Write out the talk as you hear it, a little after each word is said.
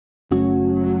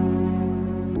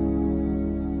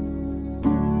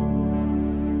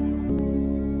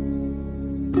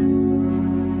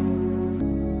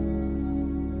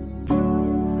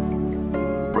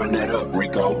up,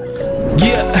 Rico.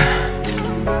 Yeah.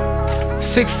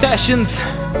 6 sessions.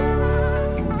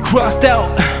 Crossed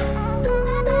out.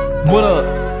 What up?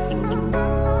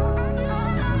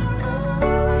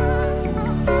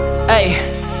 Hey.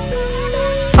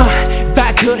 If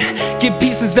I could give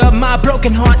pieces of my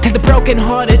broken heart to the broken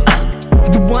hearted,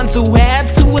 the ones who had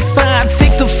suicide,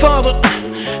 take the father,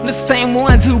 the same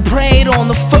ones who prayed on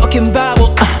the fucking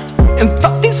Bible, and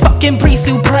fuck these fucking priests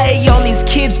who pray on these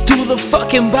kids through the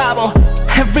fucking Bible.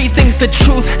 Everything's the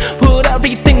truth, but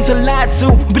everything's a lie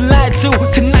too. Be lied to.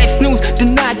 Tonight's news,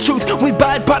 denied truth. We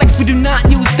buy products we do not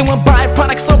use, then we buy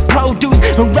products of produce.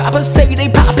 And rappers say they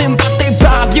poppin', but they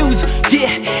buy views.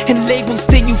 Yeah, and labels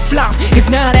say you flop if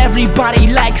not everybody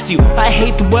likes you. I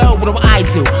hate the world, what do I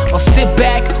do? I'll sit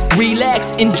back,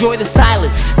 relax, enjoy the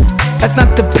silence. That's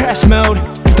not the Depeche mode,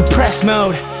 it's the press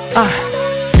mode.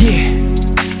 Yeah.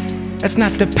 That's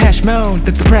not the Depeche mode,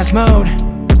 that's the press mode.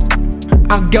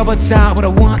 I'll go outside what I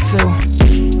want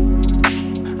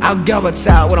to. I'll go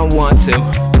outside what I want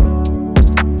to.